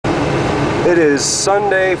It is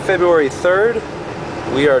Sunday, February 3rd.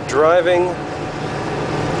 We are driving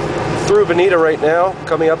through Bonita right now,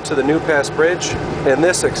 coming up to the New Pass Bridge, and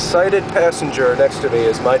this excited passenger next to me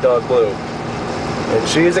is my dog Blue. And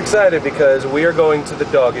she is excited because we are going to the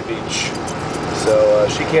Doggie beach. So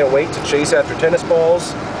she can't wait to chase after tennis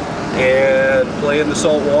balls and play in the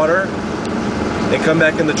salt water and come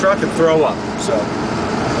back in the truck and throw up. So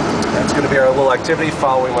that's going to be our little activity,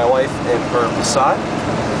 following my wife in her Passat.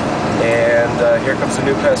 And here comes the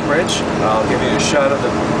New Pass Bridge. I'll give you a shot of the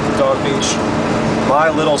dog beach. My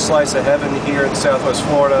little slice of heaven here in Southwest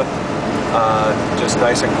Florida. Just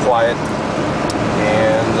nice and quiet.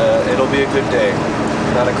 And it'll be a good day.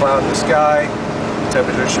 Not a cloud in the sky. The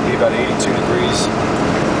temperature should be about 82 degrees.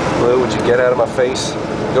 Blue, would you get out of my face?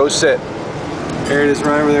 Go sit. There it is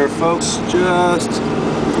right over there, folks. Just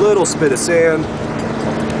a little spit of sand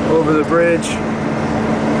over the bridge.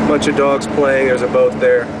 Bunch of dogs playing. There's a boat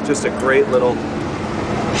there. Just a great little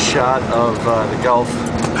shot of the Gulf.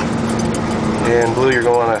 And Blue, you're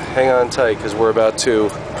going to want to hang on tight because we're about to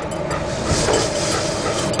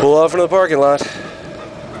pull off into the parking lot.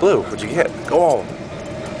 Blue, what'd you get? Go on.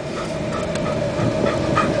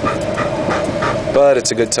 But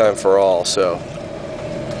it's a good time for all, so.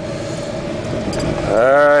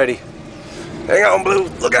 Alrighty. Hang on, Blue.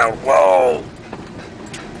 Look out. Whoa.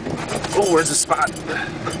 Oh, where's the spot?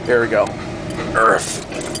 There we go. Earth.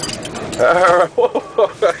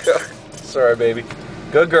 Sorry, baby.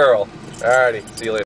 Good girl. Alrighty. See you later.